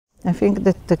I think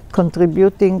that the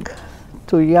contributing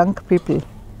to young people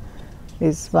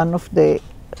is one of the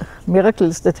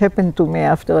miracles that happened to me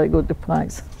after I got the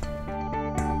prize.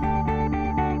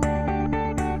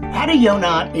 Ada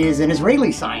Yonath is an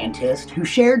Israeli scientist who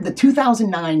shared the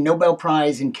 2009 Nobel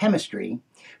Prize in Chemistry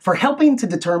for helping to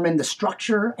determine the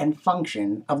structure and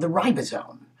function of the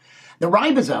ribosome. The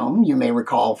ribosome, you may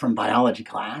recall from biology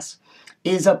class,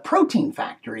 is a protein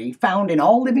factory found in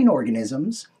all living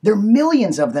organisms. There are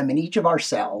millions of them in each of our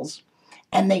cells,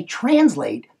 and they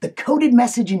translate the coded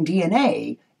message in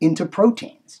DNA into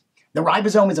proteins. The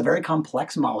ribosome is a very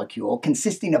complex molecule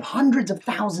consisting of hundreds of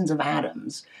thousands of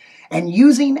atoms, and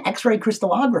using X-ray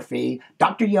crystallography,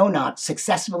 Dr. Yonath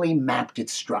successfully mapped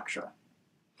its structure.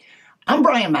 I'm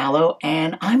Brian Malow,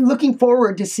 and I'm looking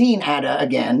forward to seeing Ada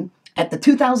again at the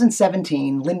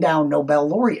 2017 Lindau Nobel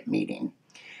Laureate Meeting.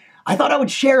 I thought I would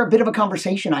share a bit of a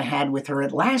conversation I had with her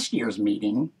at last year's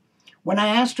meeting when I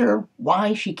asked her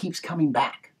why she keeps coming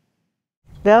back.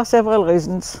 There are several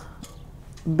reasons.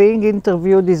 Being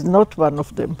interviewed is not one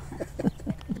of them.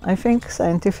 I think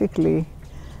scientifically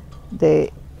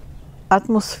the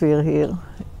atmosphere here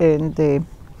and the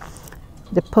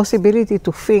possibility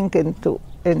to think and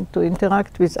to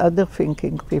interact with other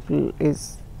thinking people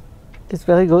is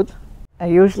very good. I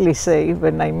usually say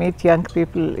when I meet young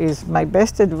people is my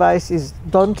best advice is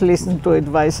don't listen to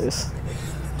advices.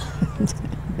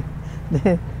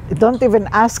 Don't even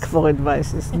ask for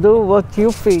advices. Do what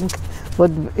you think, what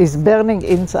is burning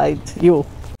inside you.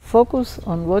 Focus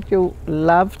on what you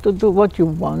love to do, what you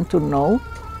want to know,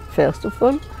 first of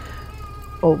all,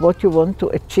 or what you want to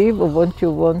achieve, or what you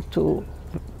want to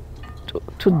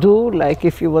do, like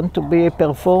if you want to be a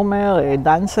performer, a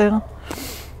dancer.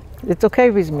 It's okay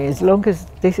with me, as long as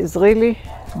this is really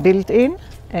built in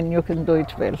and you can do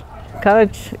it well.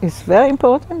 Courage is very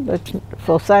important, but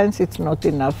for science it's not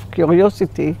enough.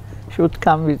 Curiosity should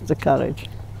come with the courage.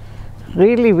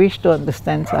 Really wish to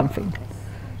understand something.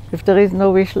 If there is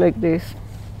no wish like this,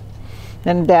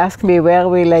 then they ask me where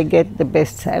will I get the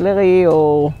best salary,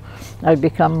 or I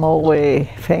become more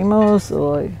famous,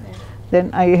 or then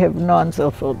I have no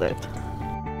answer for that.